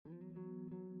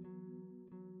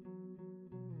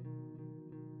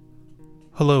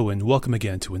Hello, and welcome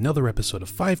again to another episode of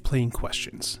Five Plain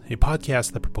Questions, a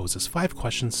podcast that proposes 5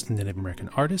 questions to Native American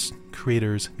artists,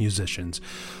 creators, musicians,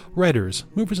 writers,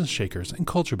 movers and shakers, and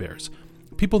culture bears,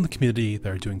 people in the community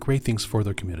that are doing great things for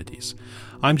their communities.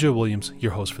 I'm Joe Williams,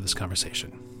 your host for this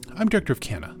conversation. I'm director of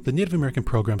CANA, the Native American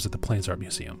programs at the Plains Art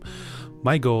Museum.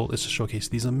 My goal is to showcase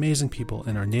these amazing people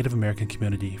in our Native American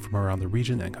community from around the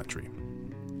region and country.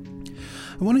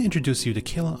 I want to introduce you to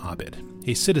Kayla Abed,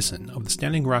 a citizen of the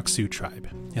Standing Rock Sioux tribe,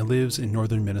 and lives in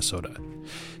northern Minnesota.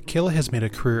 Kayla has made a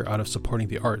career out of supporting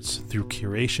the arts through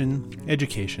curation,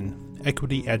 education,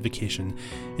 equity advocacy,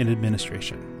 and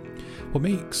administration. What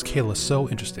makes Kayla so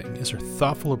interesting is her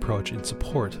thoughtful approach and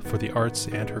support for the arts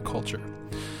and her culture.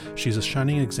 She's a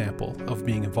shining example of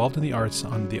being involved in the arts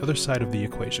on the other side of the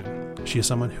equation. She is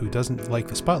someone who doesn't like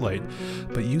the spotlight,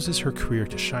 but uses her career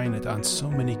to shine it on so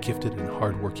many gifted and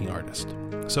hardworking artists.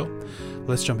 So,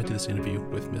 let's jump into this interview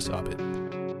with Miss Abed.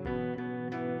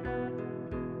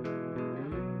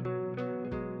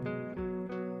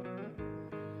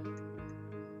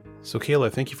 So,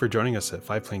 Kayla, thank you for joining us at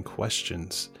Five Plain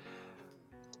Questions.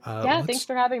 Thanks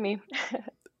for having me.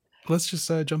 Let's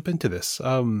just jump into this.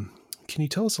 Can you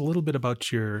tell us a little bit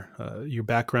about your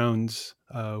background,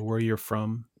 where you're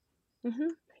from? Mm-hmm.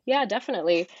 Yeah,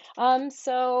 definitely.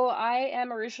 So I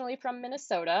am originally from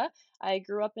Minnesota. I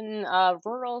grew up in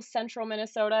rural central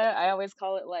Minnesota. I always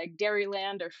call it like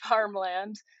dairyland or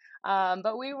farmland.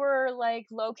 But we were like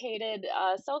located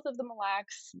south of the Mille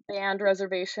Lacs Band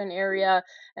Reservation area,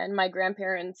 and my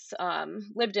grandparents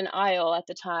lived in Isle at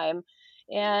the time.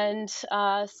 And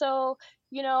I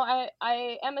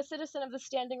am a citizen of the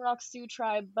Standing Rock Sioux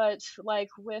tribe, but like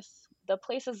with the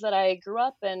places that I grew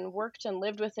up and worked and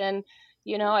lived within,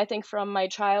 I think from my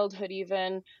childhood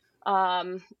even,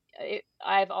 um,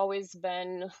 I've always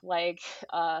been like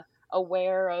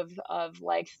aware of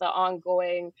like the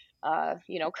ongoing,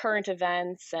 current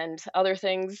events and other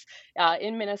things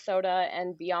in Minnesota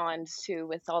and beyond too,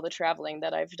 with all the traveling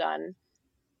that I've done.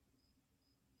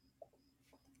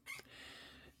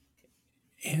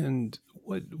 And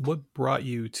what brought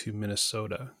you to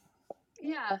Minnesota?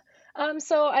 Yeah.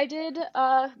 So I did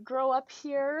grow up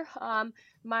here.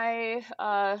 My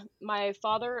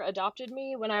father adopted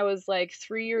me when I was like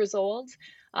 3 years old,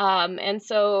 and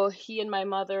so he and my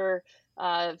mother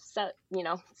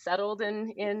settled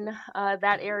in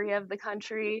that area of the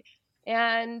country.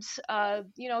 And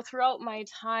throughout my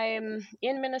time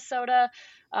in Minnesota,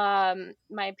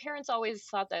 my parents always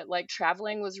thought that like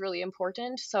traveling was really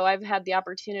important. So I've had the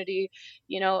opportunity,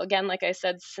 again, like I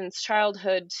said, since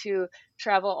childhood to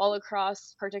travel all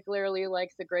across, particularly like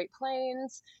the Great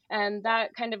Plains, and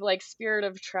that kind of like spirit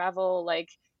of travel, like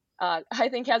I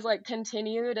think has like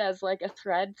continued as like a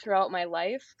thread throughout my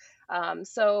life.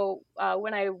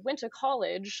 When I went to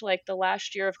college, like the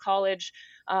last year of college,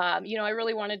 I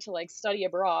really wanted to like study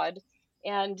abroad.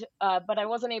 And but I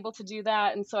wasn't able to do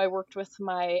that, and so I worked with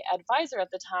my advisor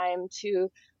at the time to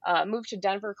move to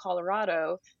Denver,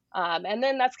 Colorado. And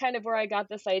then that's kind of where I got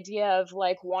this idea of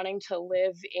like wanting to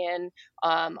live in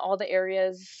all the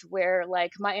areas where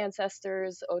like my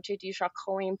ancestors, Oceti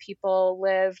Sakowin people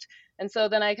lived. And so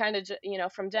then I kind of,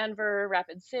 from Denver,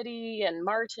 Rapid City, and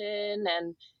Martin,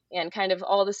 and kind of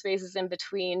all the spaces in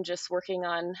between, just working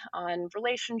on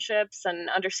relationships and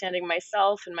understanding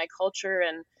myself and my culture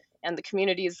and the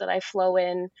communities that I flow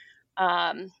in.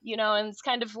 And it's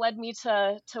kind of led me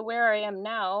to where I am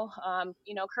now.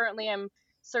 Currently I'm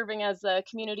serving as a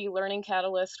community learning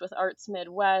catalyst with Arts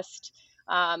Midwest.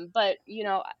 But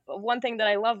one thing that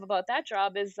I love about that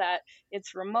job is that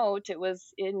it's remote. It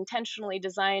was intentionally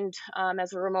designed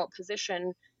as a remote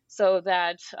position so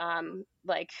that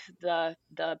like the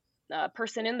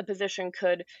person in the position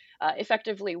could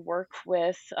effectively work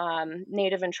with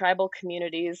Native and tribal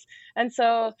communities. And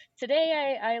so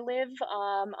today I live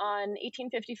on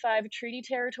 1855 treaty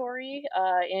territory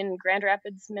in Grand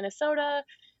Rapids, Minnesota.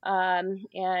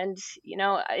 And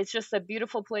it's just a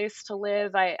beautiful place to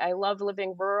live. I love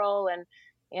living rural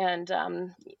and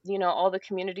all the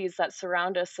communities that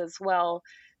surround us as well.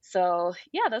 So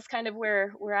yeah, that's kind of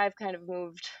where I've kind of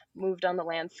moved on the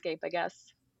landscape, I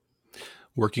guess.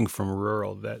 Working from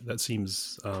rural, that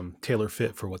seems tailor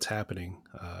fit for what's happening,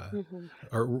 Hmm.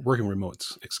 or working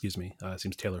remotes, excuse me,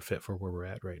 seems tailor fit for where we're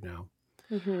at right now.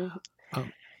 Hmm.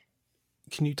 Um,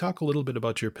 can you talk a little bit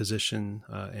about your position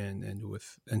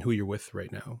and who you're with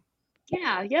right now?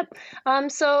 Yeah, yep.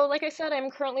 So like I said, I'm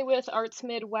currently with Arts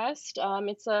Midwest.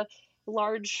 It's a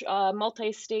large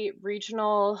multi-state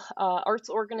regional arts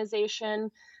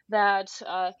organization that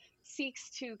seeks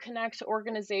to connect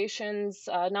organizations,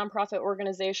 nonprofit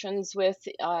organizations, with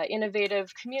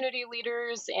innovative community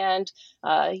leaders and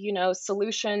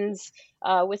solutions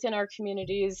within our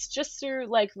communities, just through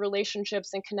like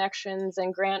relationships and connections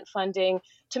and grant funding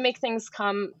to make things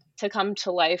come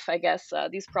to life. I guess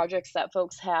these projects that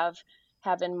folks have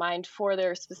in mind for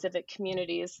their specific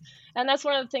communities, and that's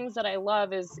one of the things that I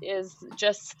love is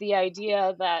just the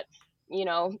idea that you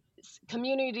know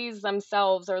communities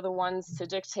themselves are the ones to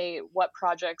dictate what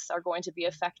projects are going to be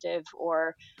effective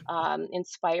or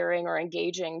inspiring or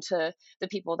engaging to the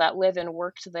people that live and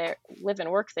work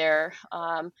there.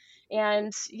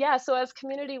 And yeah, so as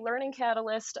community learning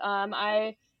catalyst,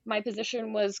 I my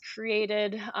position was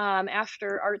created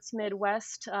after Arts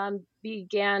Midwest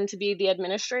began to be the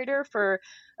administrator for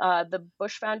the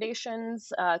Bush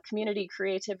Foundation's community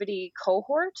creativity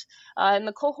cohort. And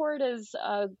the cohort is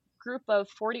group of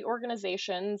 40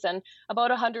 organizations and about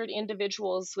 100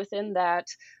 individuals within that,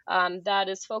 that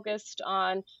is focused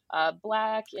on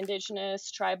Black, Indigenous,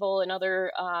 tribal, and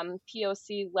other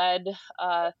POC-led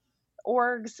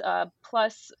orgs,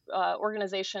 plus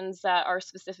organizations that are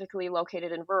specifically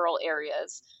located in rural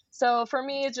areas. So for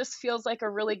me, it just feels like a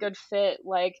really good fit,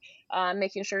 like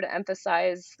making sure to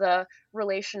emphasize the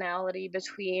relationality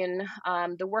between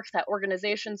the work that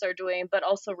organizations are doing, but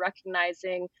also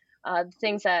recognizing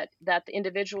things that the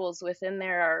individuals within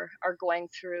there are going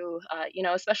through,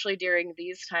 especially during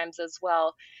these times as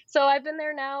well. So I've been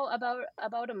there now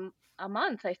about a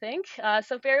month, I think,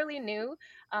 so fairly new.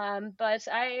 But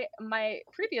my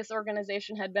previous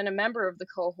organization had been a member of the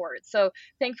cohort, so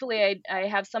thankfully I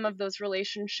have some of those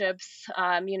relationships,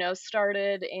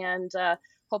 started, and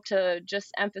hope to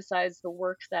just emphasize the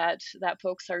work that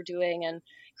folks are doing and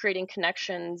creating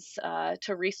connections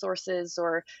to resources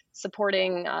or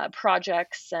supporting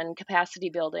projects and capacity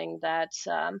building that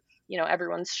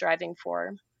everyone's striving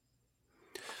for.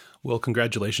 Well,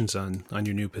 congratulations on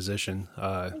your new position.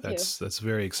 Thank you. That's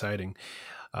very exciting.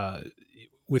 Uh,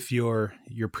 with your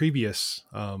previous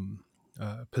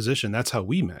position, that's how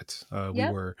we met.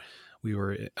 Yep. We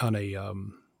were on a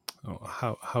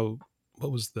how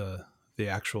what was the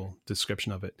actual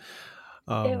description of it?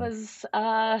 It Um, was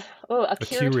a a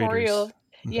curators. curatorial,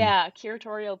 Mhm, yeah,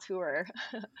 curatorial tour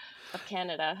of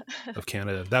Canada. of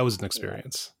Canada. That was an Yeah.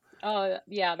 experience Oh,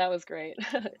 yeah, that was great.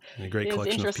 and a great It was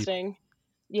collection of people. interesting.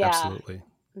 Yeah. Absolutely.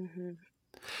 Hmm.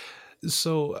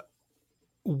 So,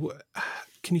 wh-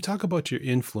 can you talk about your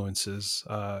influences?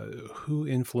 Who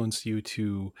influenced you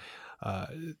to, uh,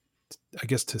 I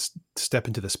guess, step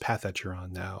into this path that you're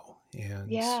on now, and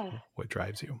Yeah. what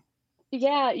drives you?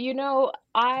 Yeah,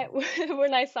 I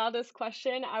when I saw this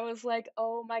question, I was like,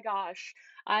 "Oh my gosh."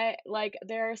 I like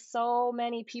there are so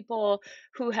many people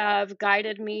who have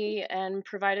guided me and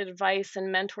provided advice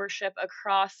and mentorship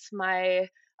across my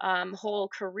whole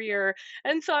career.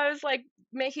 And so I was like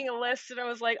making a list and I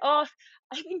was like, "Oh,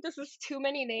 I think this is too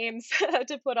many names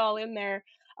to put all in there."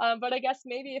 But I guess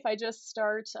maybe if I just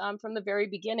start from the very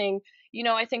beginning,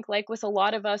 I think like with a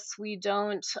lot of us, we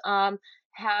don't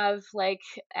have like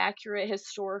accurate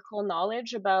historical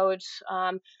knowledge about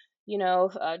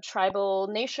tribal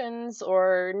nations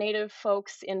or native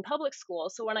folks in public school.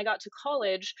 So when I got to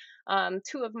college,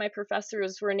 two of my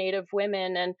professors were native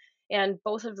women, and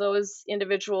both of those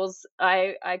individuals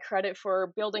I credit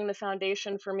for building the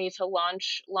foundation for me to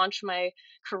launch my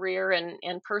career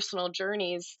and personal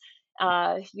journeys,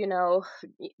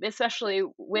 especially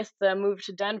with the move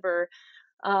to Denver.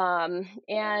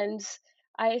 And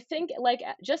I think like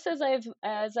just as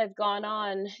I've gone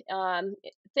on,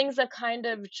 things have kind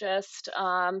of just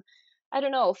I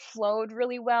don't know, flowed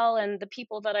really well, and the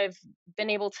people that I've been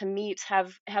able to meet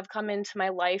have come into my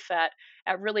life at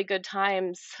really good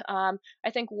times. I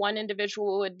think one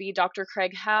individual would be Dr.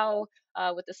 Craig Howe.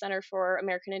 With the Center for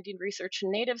American Indian Research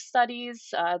and Native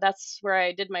Studies. That's where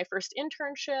I did my first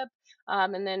internship,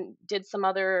 and then did some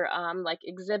other like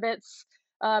exhibits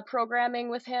programming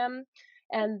with him.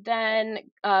 And then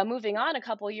moving on a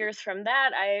couple years from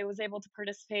that, I was able to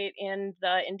participate in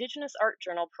the Indigenous Art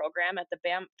Journal program at the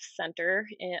Banff Center.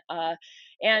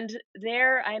 And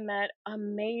there I met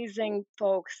amazing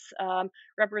folks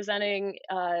representing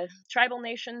tribal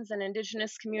nations and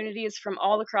Indigenous communities from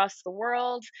all across the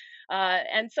world.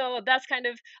 And so that's kind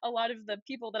of a lot of the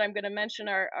people that I'm going to mention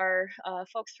are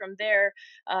folks from there.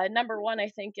 Number one, I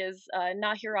think, is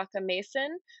Nahiraka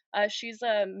Mason. She's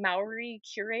a Maori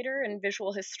curator and visual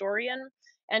historian.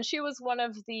 And she was one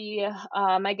of the,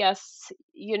 I guess,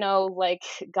 like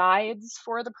guides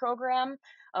for the program,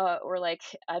 or like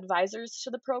advisors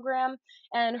to the program.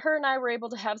 And her and I were able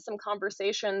to have some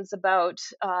conversations about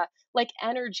like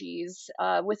energies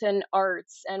within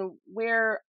arts and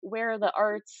where where the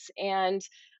arts and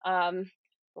um,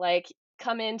 like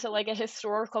come into like a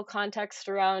historical context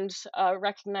around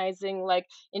recognizing like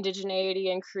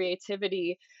indigeneity and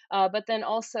creativity, but then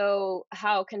also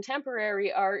how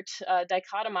contemporary art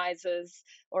dichotomizes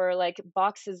or like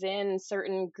boxes in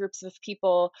certain groups of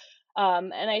people.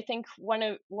 And I think one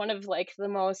of like the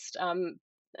most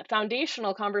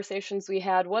foundational conversations we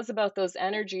had was about those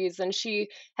energies, and she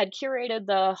had curated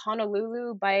the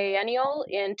Honolulu Biennial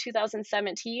in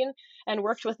 2017 and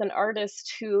worked with an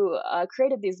artist who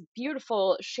created these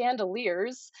beautiful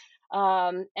chandeliers.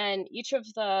 And each of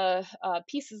the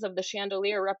pieces of the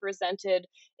chandelier represented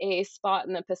a spot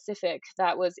in the Pacific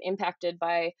that was impacted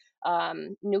by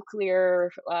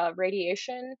nuclear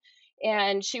radiation.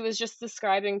 And she was just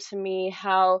describing to me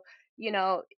how,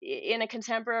 in a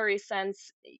contemporary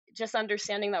sense, just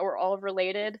understanding that we're all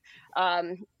related,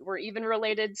 we're even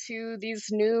related to these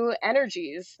new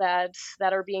energies that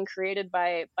are being created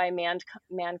by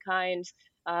mankind,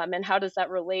 and how does that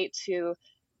relate to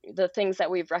the things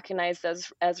that we've recognized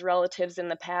as relatives in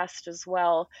the past as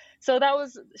well. So that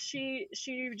was she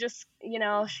just,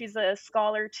 she's a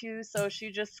scholar too, so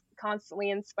she just constantly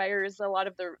inspires a lot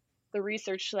of the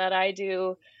research that I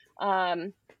do.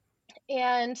 um,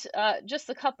 and just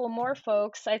a couple more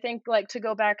folks, I think, like to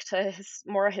go back to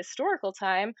more historical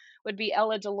time, would be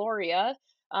Ella Deloria.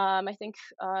 I think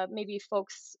maybe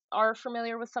folks are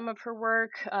familiar with some of her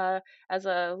work as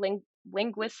a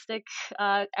linguistic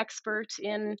expert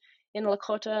in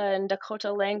Lakota and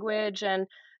Dakota language, and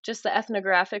just the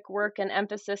ethnographic work and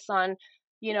emphasis on,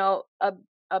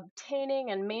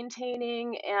 obtaining and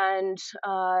maintaining and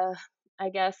I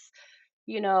guess,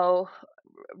 you know,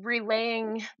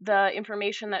 relaying the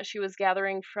information that she was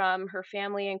gathering from her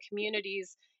family and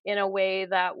communities in a way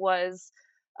that was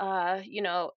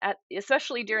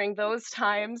especially during those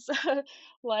times,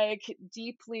 like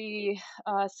deeply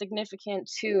significant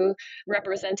to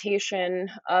representation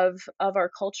of our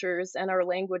cultures and our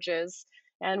languages.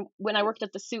 And when I worked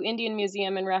at the Sioux Indian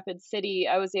Museum in Rapid City,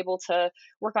 I was able to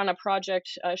work on a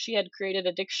project. She had created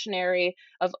a dictionary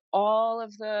of all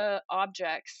of the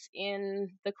objects in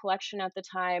the collection at the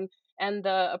time and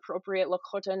the appropriate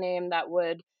Lakota name that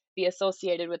would be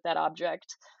associated with that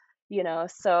object.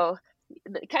 So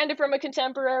kind of from a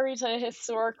contemporary to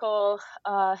historical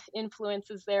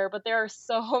influences there, but there are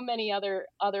so many other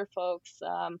folks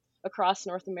across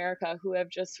North America who have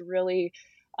just really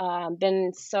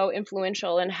been so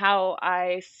influential in how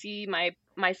I see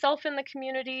myself in the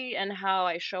community and how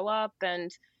I show up,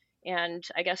 and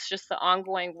I guess just the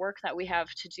ongoing work that we have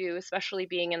to do, especially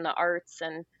being in the arts,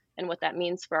 and what that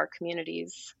means for our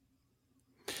communities.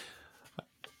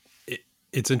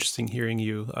 It's interesting hearing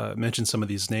you mention some of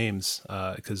these names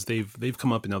because they've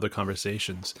come up in other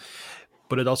conversations,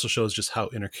 but it also shows just how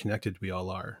interconnected we all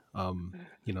are.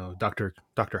 Dr.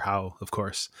 Howe, of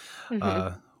course.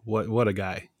 Mm-hmm. What a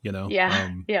guy, Yeah.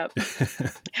 Yep.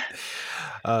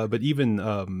 But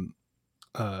even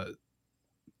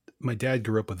my dad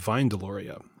grew up with Vine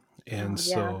Deloria, and Oh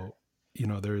yeah. so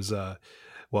there's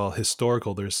while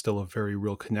historical, there's still a very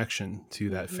real connection to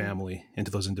that Mm-hmm. family and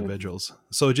to those Mm-hmm. individuals.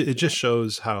 So it Yeah. just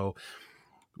shows how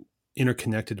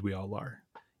interconnected we all are.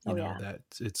 Oh yeah. That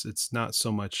it's not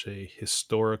so much a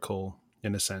historical,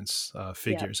 in a sense, Yep.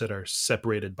 figures that are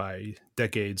separated by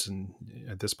decades and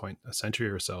at this point a century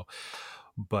or so,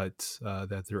 but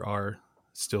that there are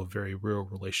still very real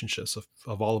relationships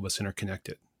of all of us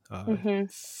interconnected Mm-hmm.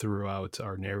 throughout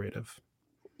our narrative.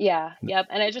 Yeah, yep.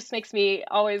 And it just makes me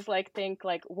always like think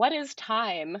like, what is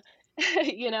time? Like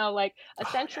a Oh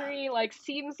yeah. century like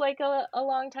seems like a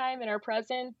long time in our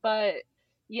present, but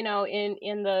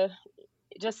in the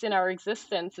just in our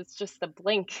existence, it's just a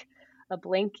blink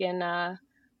in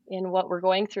what we're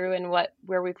going through and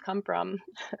where we've come from.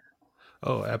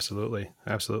 Oh, absolutely,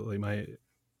 absolutely.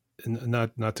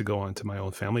 Not to go on to my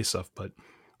own family stuff, but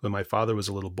when my father was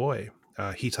a little boy,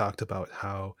 he talked about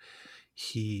how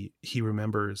he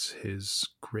remembers his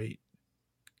great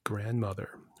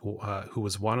grandmother, who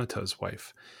was Wanata's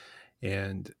wife,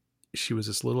 and she was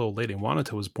this little old lady.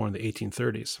 Wanata was born in the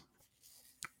 1830s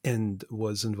and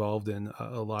was involved in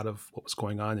a lot of what was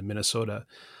going on in Minnesota,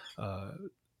 uh,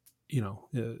 you know,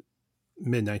 uh,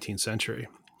 mid 19th century.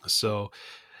 So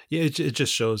yeah, it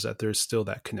just shows that there's still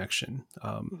that connection.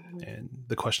 Hmm. And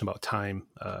the question about time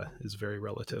is very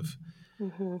relative.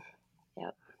 Hmm.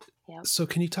 Yep. Yep. So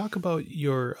can you talk about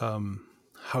your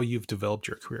how you've developed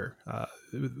your career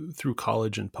through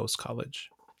college and post college?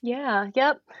 Yeah,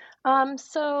 yep.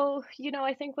 So,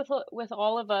 I think with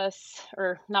all of us,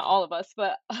 or not all of us,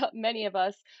 but many of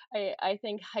us, I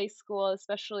think high school,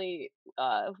 especially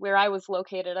where I was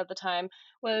located at the time,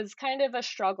 was kind of a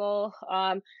struggle.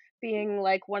 Being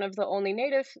like one of the only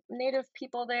native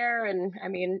people there, and I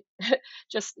mean,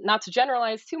 just not to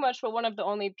generalize too much, but one of the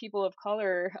only people of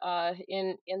color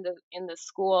in the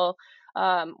school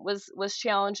was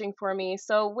challenging for me.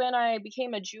 So when I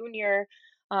became a junior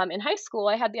in high school,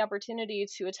 I had the opportunity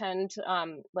to attend,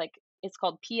 like, it's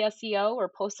called PSEO,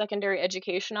 or post secondary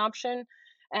education option.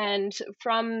 And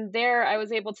from there, I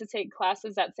was able to take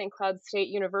classes at St. Cloud State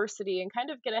University and kind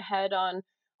of get ahead on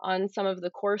some of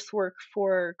the coursework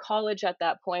for college at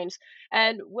that point.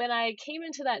 And when I came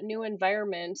into that new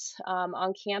environment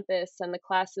on campus, and the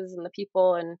classes and the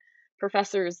people and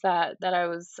professors that I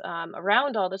was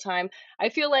around all the time, I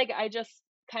feel like I just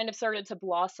kind of started to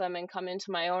blossom and come into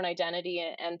my own identity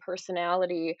and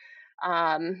personality,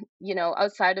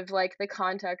 outside of like the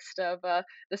context of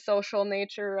the social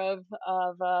nature of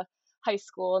high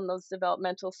school and those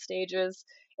developmental stages.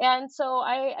 And so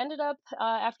I ended up,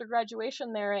 after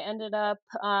graduation there, I ended up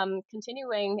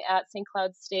continuing at St.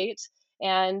 Cloud State.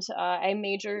 And I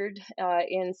majored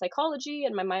in psychology,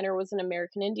 and my minor was in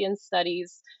American Indian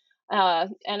Studies.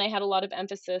 And I had a lot of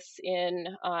emphasis in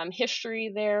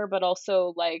history there, but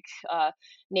also like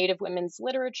Native women's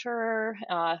literature,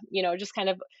 just kind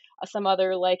of some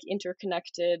other like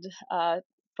interconnected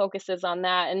focuses on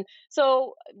that. And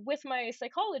so with my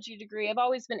psychology degree, I've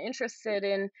always been interested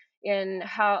in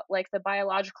how, like, the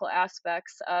biological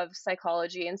aspects of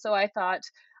psychology. And so I thought,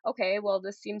 okay, well,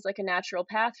 this seems like a natural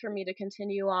path for me to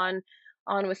continue on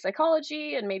with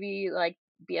psychology, and maybe like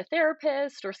be a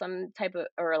therapist or some type of,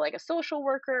 or like a social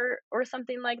worker or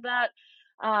something like that.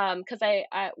 Because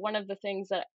I one of the things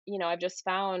that I've just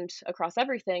found across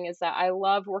everything is that I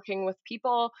love working with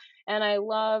people, and I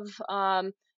love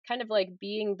kind of like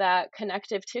being that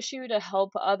connective tissue to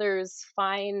help others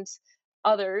find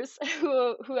others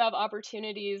who have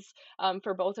opportunities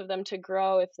for both of them to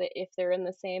grow if they're in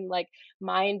the same like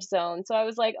mind zone. So I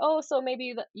was like, oh, so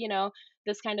maybe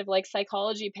this kind of like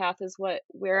psychology path is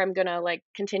where I'm gonna like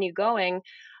continue going.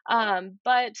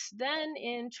 But then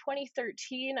in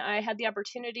 2013, I had the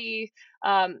opportunity.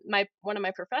 My One of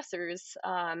my professors,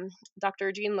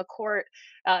 Dr. Jean Lacourt,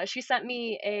 she sent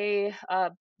me a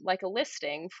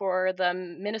listing for the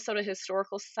Minnesota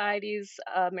Historical Society's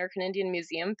American Indian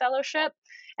Museum Fellowship,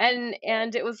 and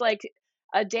it was like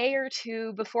a day or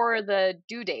two before the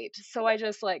due date. So I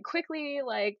just like quickly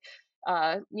like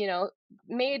uh you know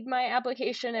made my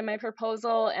application and my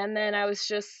proposal, and then I was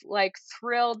just like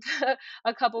thrilled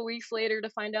a couple weeks later to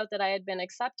find out that I had been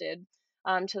accepted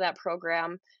to that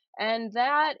program. And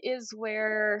that is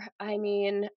where, I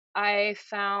mean, I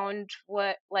found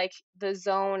what, like, the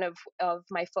zone of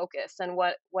my focus and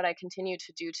what I continue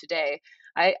to do today.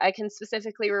 I can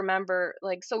specifically remember,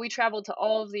 like, so we traveled to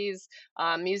all of these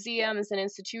museums and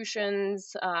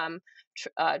institutions,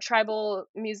 tribal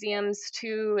museums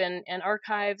too, and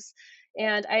archives.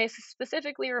 And I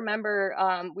specifically remember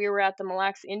we were at the Mille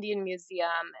Lacs Indian Museum,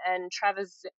 and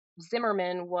Travis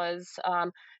Zimmerman was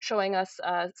showing us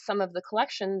some of the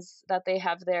collections that they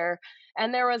have there.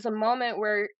 And there was a moment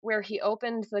where he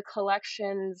opened the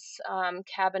collections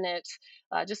cabinet,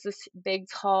 just this big,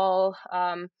 tall,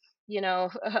 you know,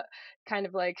 kind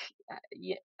of like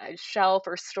a shelf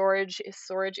or storage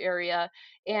area,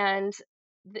 and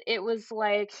it was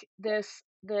like this.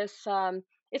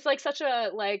 It's like such a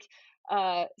like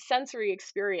sensory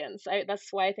experience. That's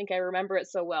why I think I remember it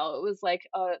so well. It was like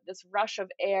this rush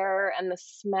of air and the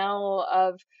smell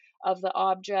of the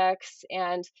objects,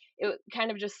 and it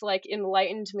kind of just like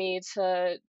enlightened me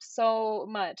to so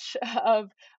much of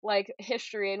like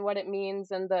history and what it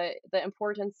means, and the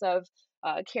importance of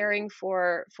caring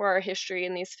for our history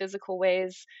in these physical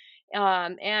ways.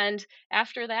 And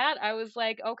after that, I was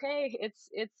like, okay,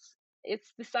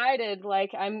 it's decided.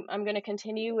 Like I'm going to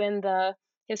continue in the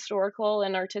historical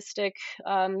and artistic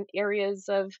areas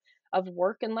of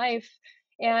work and life.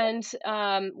 And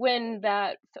when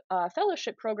that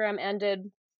fellowship program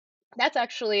ended, that's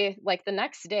actually like the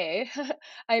next day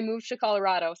I moved to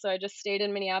Colorado. So I just stayed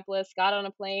in Minneapolis, got on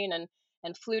a plane,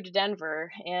 and flew to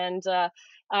Denver. And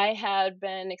I had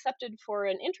been accepted for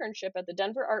an internship at the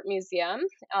Denver Art Museum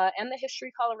and the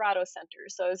History Colorado Center.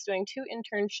 So I was doing two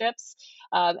internships.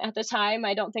 At the time,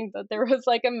 I don't think that there was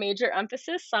like a major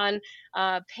emphasis on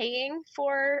paying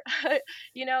for,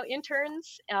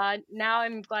 interns. Now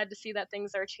I'm glad to see that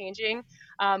things are changing.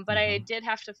 But I Hmm. did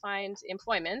have to find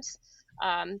employment.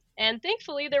 And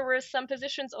thankfully, there were some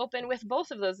positions open with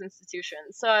both of those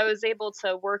institutions. So I was able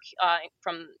to work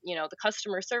from, the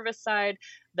customer service side,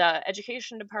 the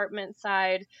education department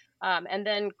side, and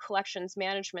then collections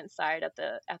management side at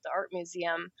the art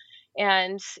museum.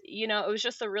 And it was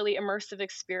just a really immersive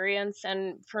experience,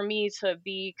 and for me to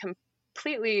be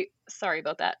completely sorry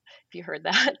about that if you heard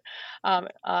that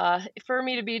for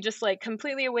me to be just like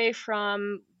completely away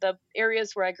from the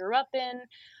areas where I grew up in.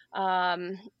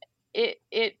 um,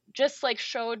 it just like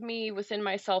showed me within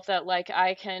myself that like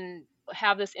I can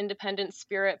have this independent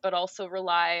spirit but also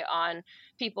rely on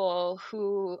people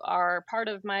who are part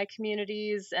of my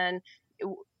communities, and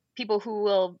people who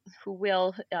will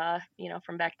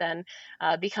from back then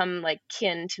become like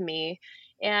kin to me.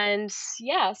 And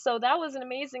yeah, so that was an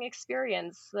amazing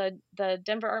experience. The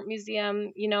Denver Art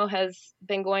Museum has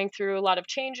been going through a lot of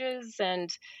changes, and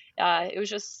it was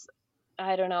just,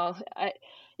 I don't know.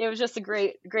 It was just a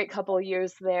great couple of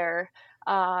years there.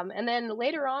 And then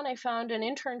later on, I found an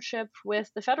internship with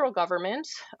the federal government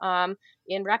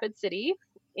in Rapid City.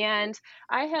 And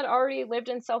I had already lived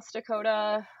in South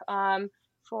Dakota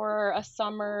for a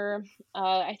summer,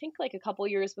 I think like a couple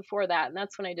years before that. And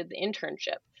that's when I did the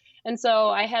internship. And so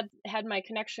I had my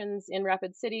connections in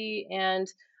Rapid City and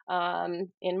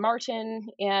in Martin.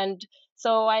 And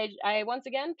so I once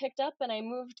again picked up and I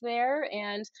moved there,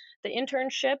 and the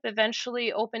internship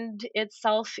eventually opened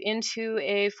itself into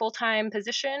a full-time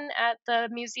position at the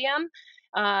museum.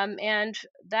 And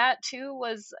that too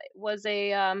was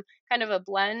a kind of a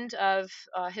blend of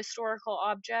historical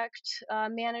object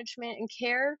management and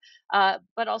care,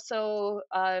 but also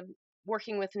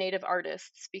working with Native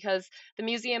artists, because the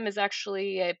museum is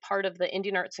actually a part of the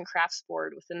Indian Arts and Crafts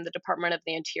Board within the Department of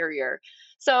the Interior.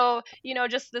 So,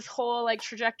 just this whole like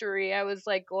trajectory, I was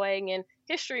like going in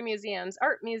history museums,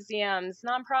 art museums,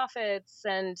 nonprofits,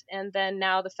 and then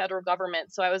now the federal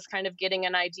government. So I was kind of getting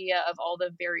an idea of all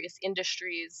the various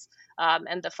industries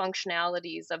and the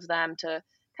functionalities of them to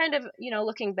kind of,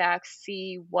 looking back,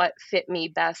 see what fit me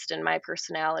best in my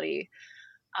personality.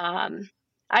 um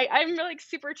I'm like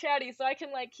super chatty, so I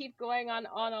can like keep going on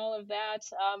all of that.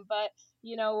 But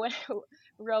when,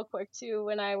 real quick too,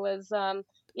 when I was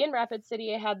in Rapid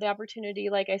City, I had the opportunity,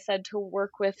 like I said, to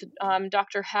work with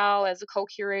Dr. Howe as a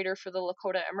co-curator for the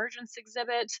Lakota Emergence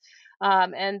exhibit,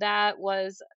 and that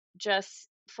was just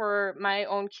for my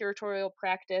own curatorial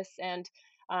practice and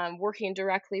working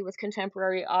directly with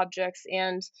contemporary objects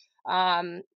and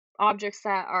um, objects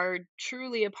that are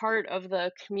truly a part of the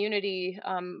community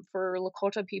for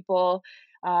Lakota people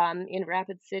in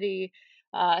Rapid City.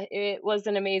 It was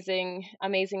an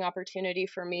amazing opportunity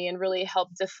for me, and really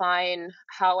helped define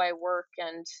how I work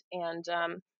and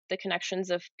the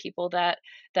connections of people that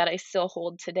I still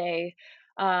hold today.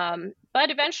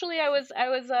 But eventually, I was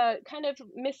kind of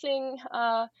missing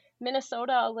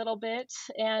Minnesota a little bit,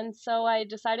 and so I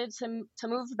decided to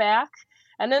move back.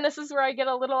 And then this is where I get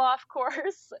a little off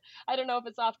course. I don't know if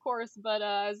it's off course, but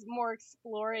I was more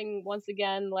exploring once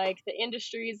again like the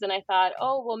industries, and I thought,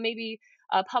 oh well, maybe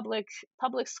public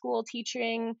school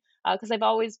teaching, because I've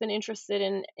always been interested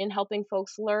in helping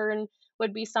folks learn,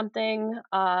 would be something.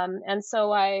 And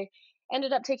so I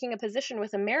ended up taking a position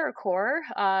with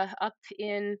AmeriCorps up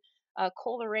in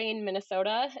Coleraine,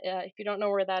 Minnesota. If you don't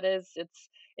know where that is,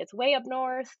 it's way up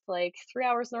north, like 3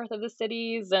 hours north of the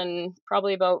cities, and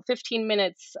probably about 15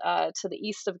 minutes to the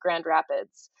east of Grand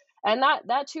Rapids. And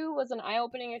that too was an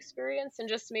eye-opening experience, and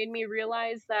just made me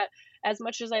realize that as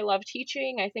much as I love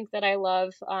teaching, I think that I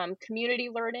love community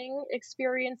learning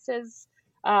experiences,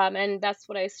 and that's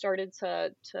what I started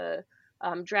to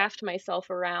draft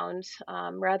myself around,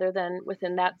 rather than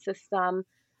within that system.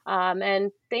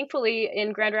 And thankfully,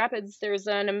 in Grand Rapids, there's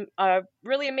a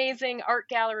really amazing art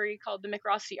gallery called the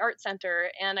McRosty Art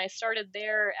Center, and I started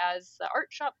there as the art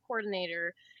shop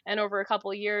coordinator. And over a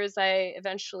couple of years, I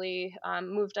eventually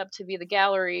moved up to be the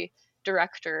gallery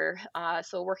director.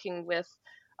 So working with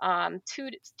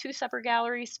two separate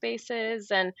gallery spaces.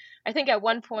 And I think at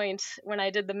one point when I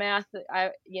did the math,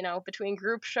 between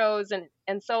group shows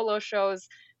and solo shows,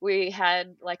 we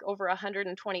had like over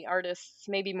 120 artists,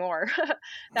 maybe more,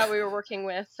 that we were working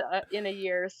with in a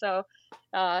year. So,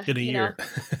 In a year.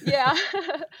 yeah.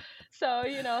 So,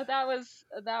 that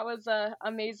was a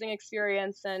amazing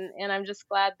experience, and I'm just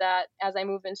glad that as I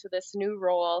move into this new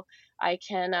role, I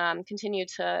can continue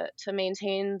to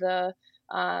maintain the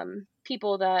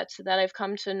people that I've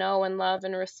come to know and love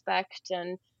and respect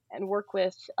and work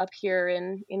with up here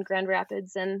in Grand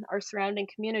Rapids and our surrounding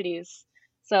communities.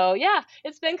 So yeah,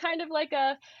 it's been kind of like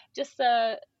a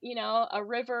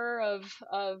river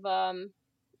of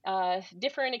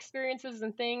different experiences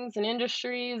and things and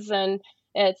industries,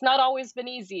 it's not always been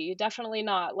easy, definitely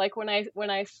not. Like when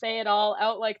I say it all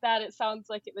out like that, it sounds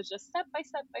like it was just step by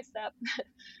step by step.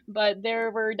 But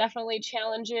there were definitely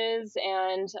challenges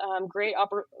and great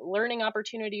learning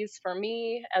opportunities for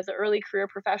me as an early career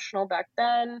professional back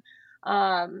then.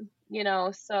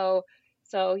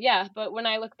 So yeah, but when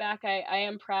I look back, I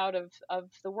am proud of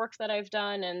the work that I've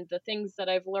done and the things that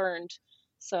I've learned.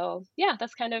 So yeah,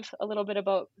 that's kind of a little bit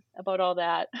about all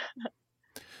that.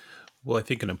 Well, I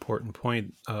think an important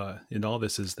point in all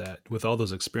this is that with all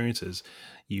those experiences,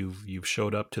 you've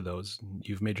showed up to those.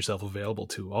 You've made yourself available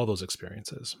to all those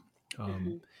experiences. Um,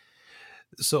 Mhm.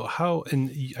 so how? And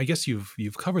I guess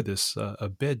you've covered this a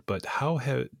bit, but how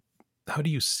do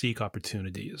you seek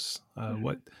opportunities?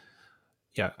 What? Mhm.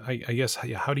 Yeah, I guess.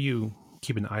 Yeah, how do you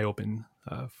keep an eye open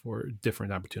for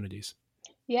different opportunities?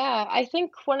 Yeah, I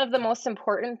think one of the most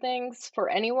important things for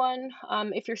anyone,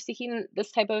 if you're seeking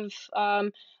this type of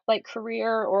like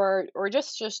career or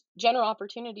just general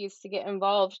opportunities to get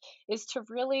involved, is to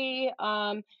really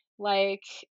like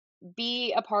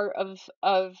be a part of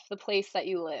the place that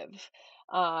you live.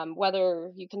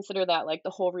 Whether you consider that like the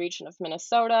whole region of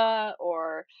Minnesota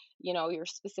or your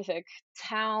specific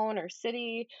town or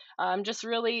city, just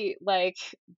really like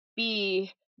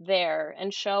be there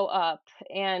and show up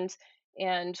and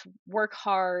work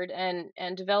hard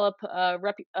and develop a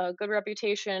good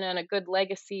reputation and a good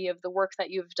legacy of the work that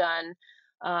you've done.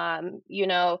 And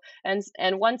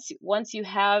once you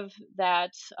have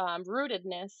that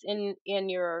rootedness in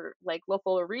your like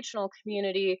local or regional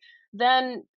community,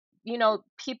 then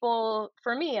people,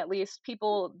 for me at least,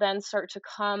 people then start to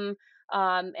come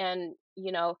and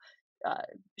uh,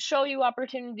 show you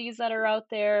opportunities that are out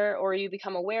there, or you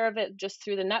become aware of it just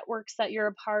through the networks that you're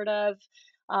a part of.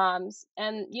 And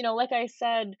like I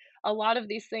said, a lot of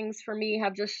these things for me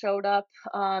have just showed up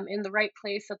in the right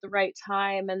place at the right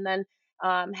time, and then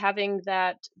having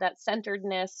that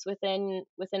centeredness within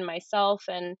myself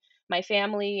and my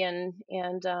family and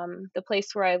the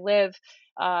place where I live.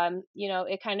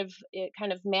 It kind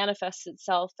of manifests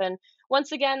itself, and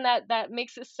once again, that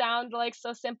makes it sound like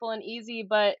so simple and easy,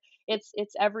 but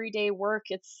it's everyday work.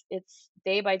 It's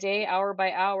day by day, hour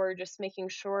by hour, just making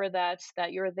sure that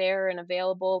you're there and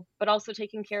available, but also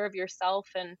taking care of yourself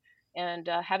and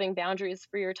having boundaries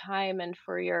for your time and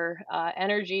for your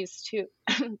energies too.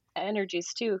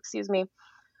 Excuse me.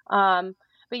 Um,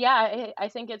 but yeah, I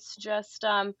think it's just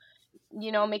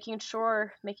making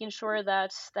sure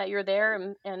that you're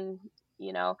there and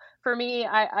for me,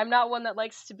 I'm not one that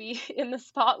likes to be in the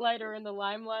spotlight or in the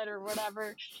limelight or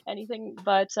whatever anything,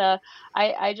 but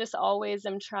I just always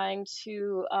am trying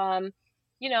to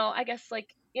I guess like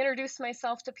introduce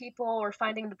myself to people or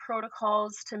finding the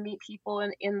protocols to meet people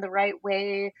in the right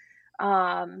way.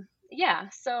 Yeah,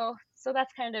 so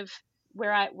that's kind of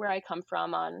where I come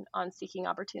from on seeking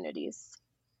opportunities.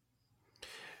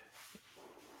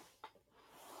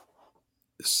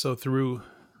 So through,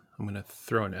 I'm going to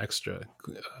throw an extra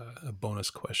a bonus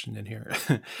question in here.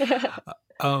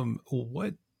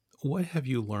 What have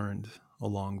you learned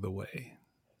along the way?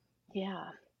 Yeah,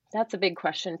 that's a big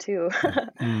question too.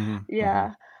 Mm-hmm, hmm.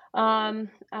 Yeah.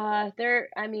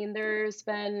 I mean, there's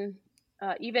been,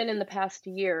 even in the past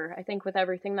year, I think with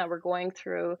everything that we're going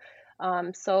through,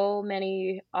 so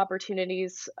many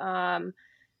opportunities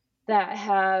that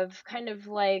have kind of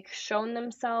like shown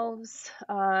themselves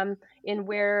in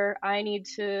where I need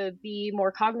to be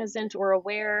more cognizant or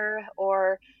aware,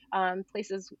 or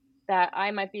places that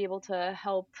I might be able to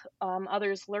help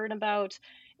others learn about.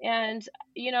 And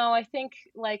I think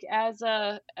like as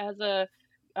a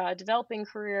developing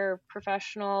career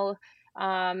professional,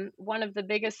 one of the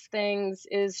biggest things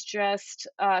is just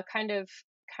kind of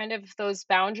those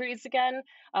boundaries again,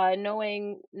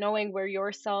 knowing where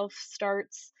yourself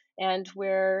starts and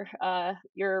where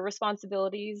your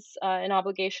responsibilities and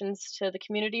obligations to the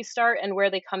community start and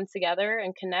where they come together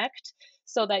and connect,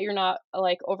 so that you're not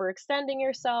like overextending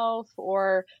yourself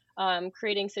or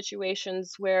creating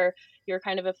situations where you're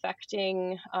kind of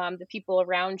affecting the people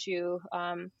around you,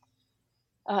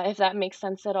 if that makes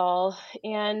sense at all.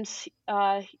 And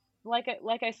like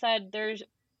I said, there's,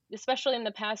 especially in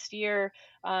the past year,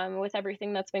 with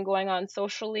everything that's been going on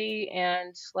socially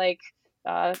and like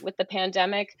with the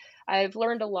pandemic, I've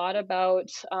learned a lot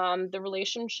about the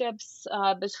relationships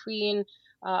between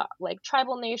like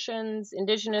tribal nations,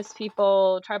 indigenous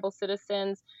people, tribal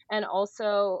citizens, and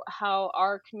also how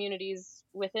our communities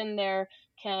within there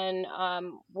can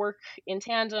work in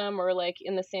tandem or like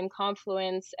in the same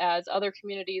confluence as other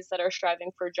communities that are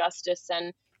striving for justice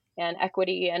and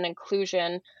equity and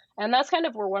inclusion. And that's kind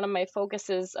of where one of my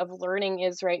focuses of learning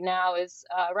is right now, is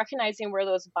recognizing where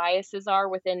those biases are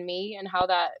within me and how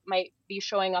that might be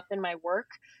showing up in my work.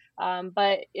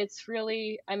 But it's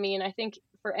really, I mean, I think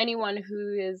for anyone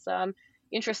who is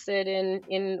interested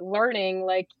in learning,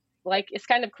 like it's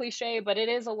kind of cliche, but it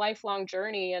is a lifelong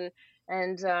journey.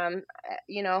 And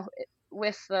you know,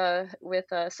 with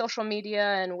social media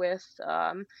and with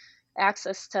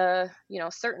access to,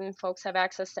 certain folks have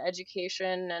access to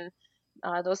education and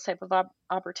those type of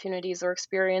opportunities or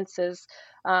experiences.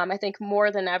 I think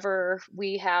more than ever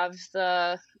we have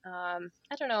the,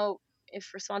 I don't know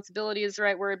if responsibility is the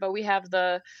right word, but we have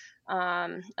the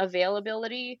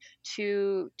availability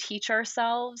to teach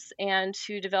ourselves and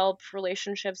to develop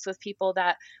relationships with people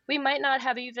that we might not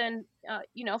have even,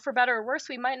 for better or worse,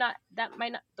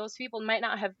 those people might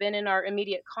not have been in our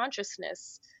immediate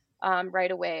consciousness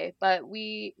right away, but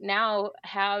we now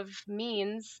have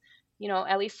means,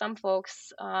 at least some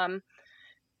folks, I'm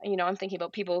thinking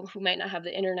about people who might not have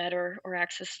the internet or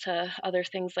access to other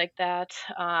things like that.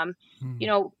 You Mm.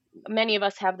 know, Many of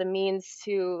us have the means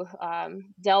to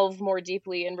delve more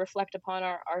deeply and reflect upon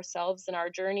ourselves and our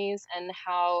journeys, and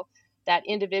how that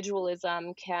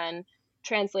individualism can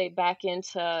translate back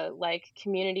into like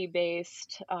community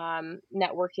based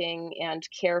networking and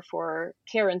care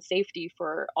and safety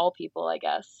for all people, I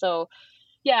guess. So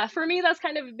yeah, for me that's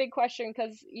kind of a big question,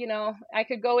 because I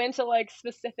could go into like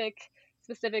specific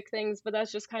things, but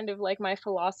that's just kind of like my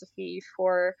philosophy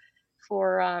for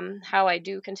how I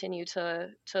do continue to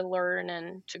learn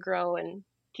and to grow and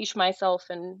teach myself,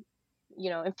 and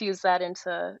infuse that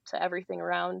into everything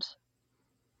around.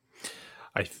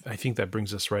 I think that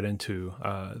brings us right into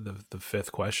the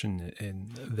fifth question,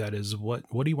 and that is, what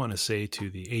do you want to say to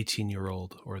the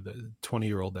 18-year-old or the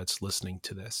 20-year-old that's listening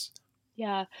to this?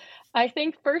 Yeah, I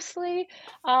think firstly,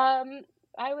 um,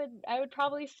 I would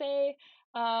probably say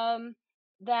um,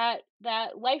 that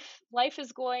life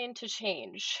is going to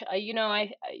change.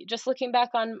 I just looking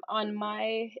back on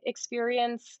my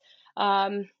experience,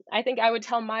 I think I would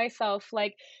tell myself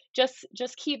like just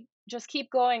keep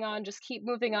going on, just keep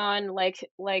moving on. Like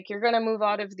you're gonna move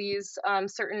out of these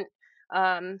certain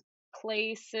um,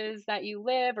 places that you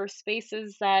live or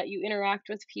spaces that you interact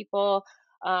with people,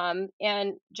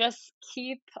 and just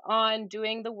keep on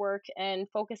doing the work and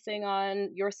focusing on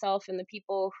yourself and the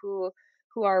people who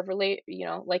are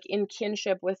like in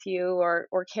kinship with you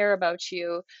or care about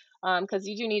you, because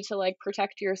you do need to like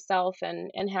protect yourself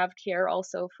and have care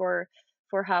also for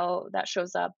how that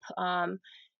shows up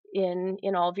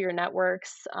in all of your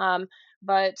networks.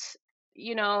 But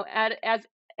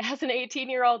as an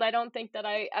 18-year-old, I don't think that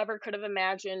I ever could have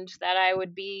imagined that I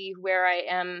would be where I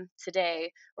am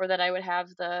today, or that I would have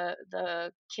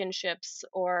the kinships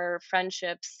or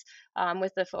friendships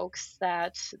with the folks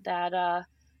that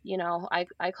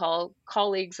I call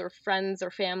colleagues or friends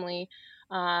or family.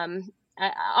 Um,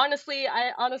 I honestly,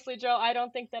 Joe, I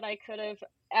don't think that I could have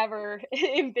ever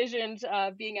envisioned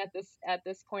being at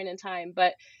this point in time.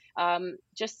 But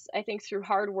just I think through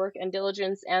hard work and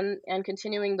diligence and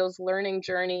continuing those learning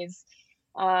journeys,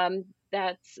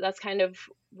 that's kind of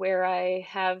where I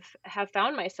have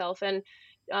found myself. And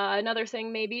another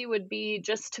thing maybe would be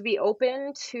just to be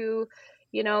open to,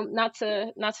 not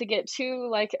to get too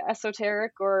like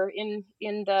esoteric or in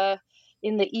the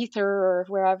ether or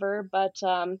wherever, but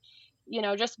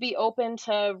just be open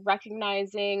to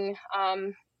recognizing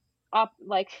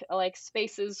like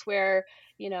spaces where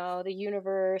the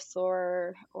universe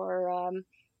or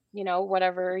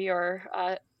whatever your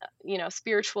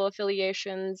spiritual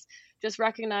affiliations, just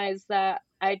recognize that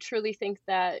I truly think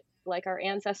that like our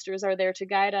ancestors are there to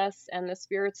guide us, and the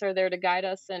spirits are there to guide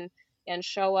us and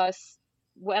show us,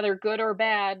 whether good or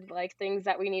bad, like things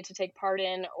that we need to take part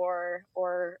in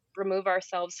or remove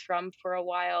ourselves from for a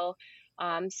while.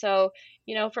 So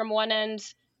from one end,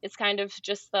 it's kind of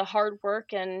just the hard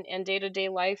work and day-to-day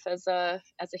life as a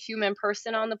human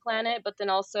person on the planet, but then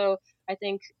also I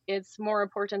think it's more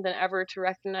important than ever to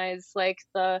recognize like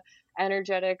the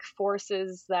energetic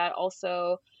forces that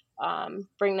also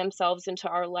bring themselves into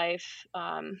our life,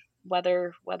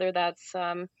 whether that's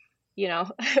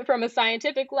from a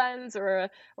scientific lens or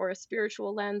a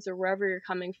spiritual lens, or wherever you're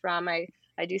coming from. I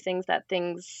do things that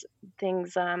things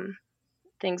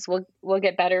will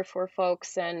get better for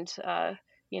folks, and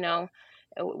you know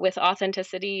with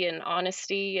authenticity and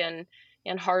honesty and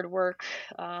hard work.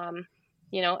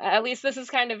 At least this is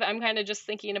I'm kind of just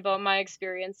thinking about my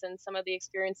experience and some of the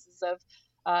experiences of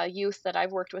youth that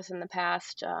I've worked with in the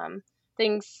past.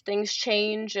 Things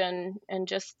change, and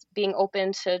just being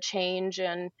open to change,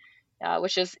 and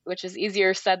which is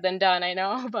easier said than done, I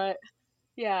know. But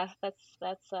yeah,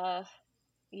 that's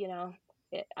you know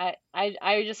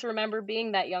I just remember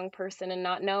being that young person and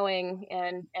not knowing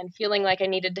and feeling like I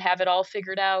needed to have it all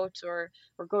figured out or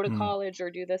go to Mm. college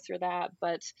or do this or that.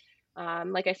 But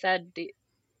like I said,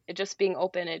 it just being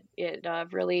open, it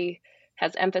really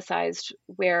has emphasized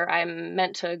where I'm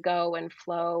meant to go and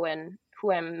flow and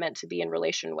who I'm meant to be in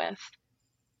relation with.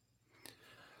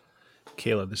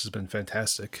 Kayla, this has been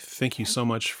fantastic. Thank you so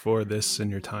much for this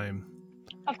and your time.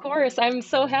 Of course, I'm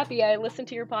so happy. I listen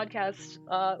to your podcast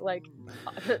like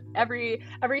every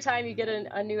time you get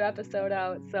a new episode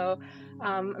out. So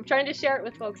I'm trying to share it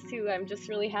with folks too. I'm just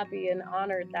really happy and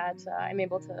honored that I'm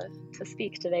able to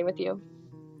speak today with you.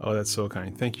 Oh, that's so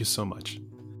kind. Thank you so much.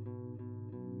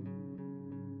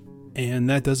 And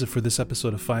that does it for this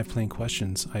episode of 5 Plain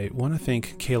Questions. I want to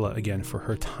thank Kayla again for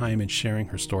her time and sharing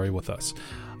her story with us.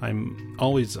 I'm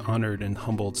always honored and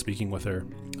humbled speaking with her.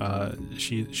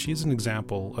 She's an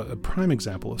example, a prime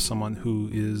example of someone who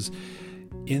is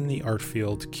in the art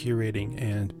field curating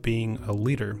and being a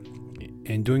leader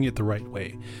and doing it the right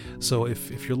way. So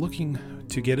if you're looking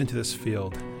to get into this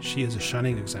field, she is a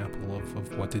shining example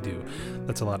of what to do.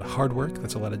 That's a lot of hard work,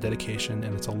 that's a lot of dedication,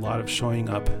 and it's a lot of showing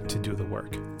up to do the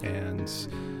work. And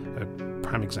a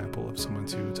prime example of someone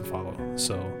to follow.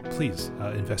 So please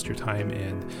invest your time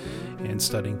in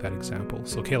studying that example.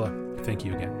 So Kayla, thank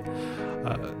you again.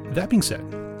 That being said,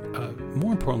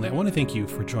 more importantly, I want to thank you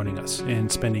for joining us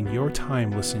and spending your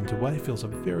time listening to what I feel is a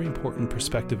very important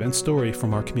perspective and story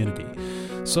from our community.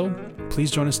 So please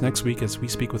join us next week as we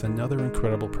speak with another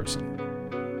incredible person.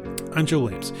 I'm Joe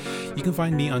Williams. You can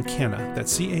find me on CANAA,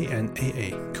 that's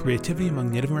CANAA, Creativity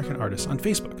Among Native American Artists, on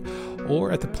Facebook,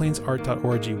 or at the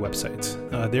plainsart.org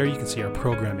website. There you can see our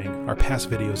programming, our past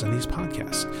videos, and these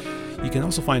podcasts. You can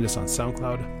also find us on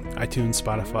SoundCloud, iTunes,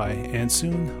 Spotify, and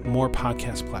soon more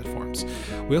podcast platforms.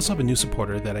 We also have a new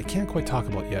supporter that I can't quite talk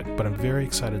about yet, but I'm very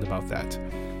excited about that.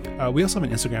 We also have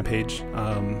an Instagram page.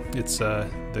 It's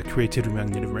the Creativity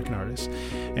Among Native American Artists,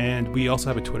 and we also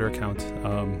have a Twitter account.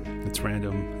 It's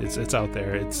random. It's out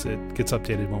there. It gets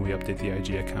updated when we update the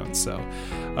IG account. So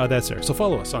that's there. So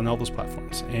follow us on all those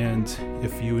platforms. And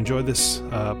if you enjoy this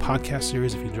podcast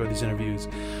series, if you enjoy these interviews,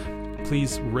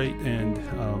 please rate and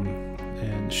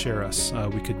share us.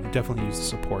 We could definitely use the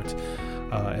support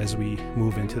as we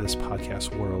move into this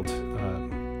podcast world.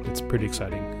 It's pretty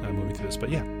exciting moving through this, but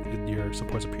yeah, your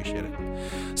support's appreciated.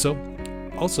 So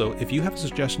also, if you have a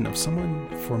suggestion of someone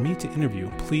for me to interview,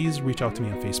 please reach out to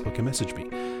me on Facebook and message me.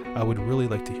 I would really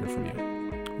like to hear from you.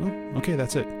 Well, okay,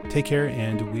 that's it. Take care,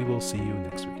 and we will see you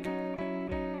next week.